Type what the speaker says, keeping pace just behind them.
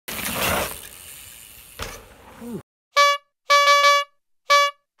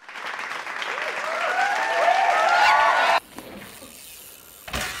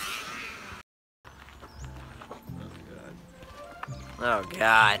Oh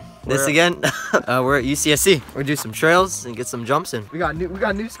God. This again? We're at UCSC. We're gonna do some trails and get some jumps in. We got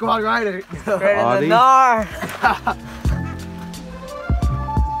new squad rider. Right in the gnar.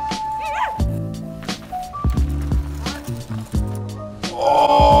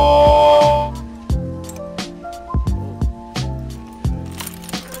 Oh!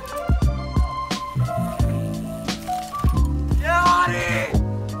 Got it!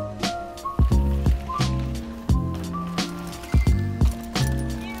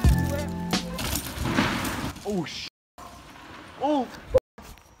 Oh sh! Oh!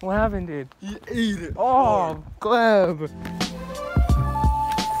 What happened, dude? He ate it. Oh, Gleb!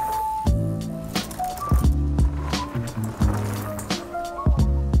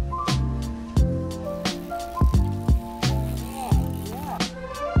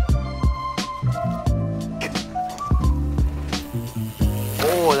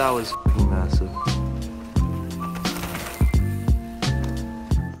 Oh, that was f***ing massive.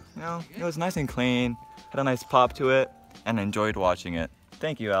 You know, it was nice and clean, had a nice pop to it, and enjoyed watching it.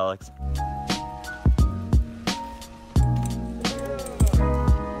 Thank you, Alex.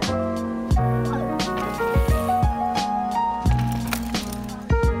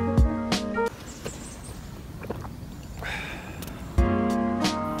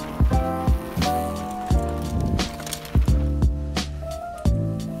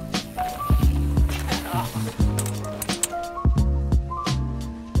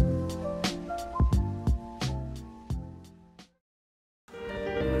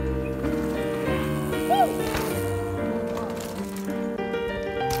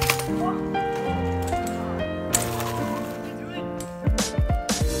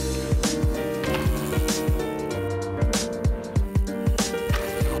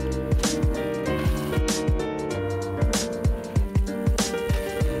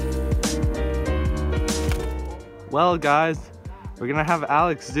 Well, guys, we're gonna have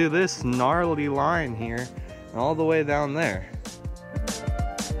Alex do this gnarly line here and all the way down there.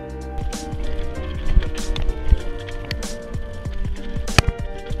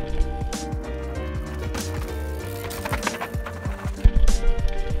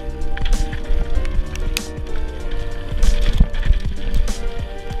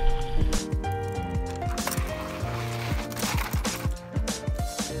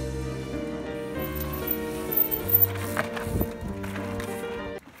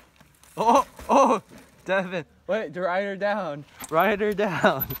 Oh, Devin, wait, ride her down. Ride her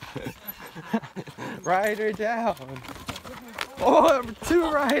down. Ride her down. Oh,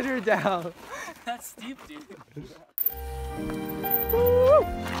 to ride her down. That's steep, dude.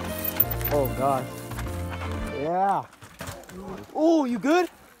 Oh gosh. Yeah. Oh, you good?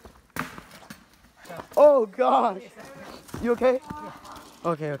 Oh gosh. You okay?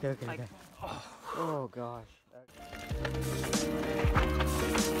 Okay. Oh gosh.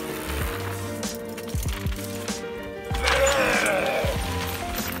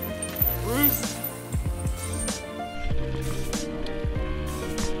 Bruce.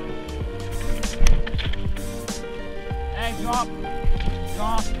 Hey, drop.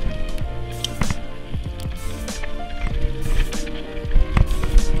 Drop.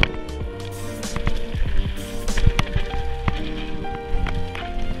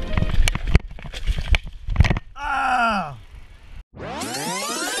 Ah!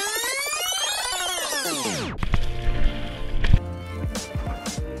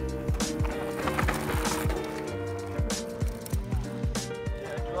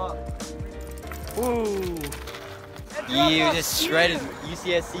 Ooh. You just shredded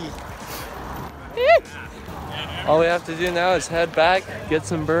UCSC. All we have to do now is head back, get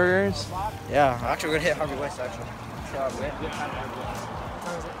some burgers. Yeah, actually we're gonna hit Harvey West actually. See how it went.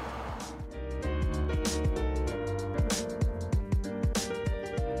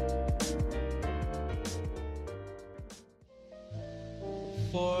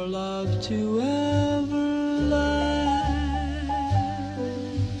 For love to ever last.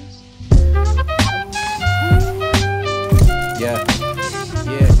 Yeah.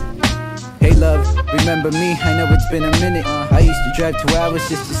 Hey love, remember me? I know it's been a minute. I used to drive 2 hours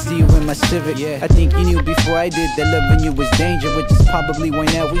just to see you in my Civic. I think you knew before I did that loving you was danger, which is probably why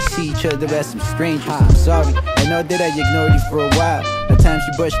now we see each other as some strangers. I'm sorry, I know that I ignored you for a while. At times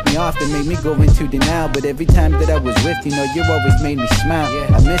you brushed me off and made me go into denial, but every time that I was with you, know you always made me smile.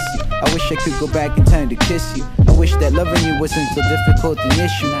 I miss you, I wish I could go back in time to kiss you. I wish that loving you wasn't so difficult an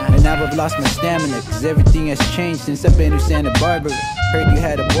issue. And now I've lost my stamina, cause everything has changed since I've been to Santa Barbara. Heard you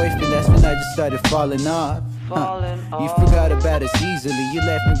had a boyfriend, that's when I just started falling off. You forgot about us easily, you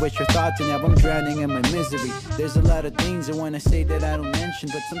left me with your thoughts and now I'm drowning in my misery. There's a lot of things I wanna say that I don't mention,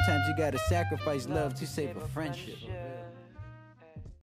 but sometimes you gotta sacrifice love to save a friendship.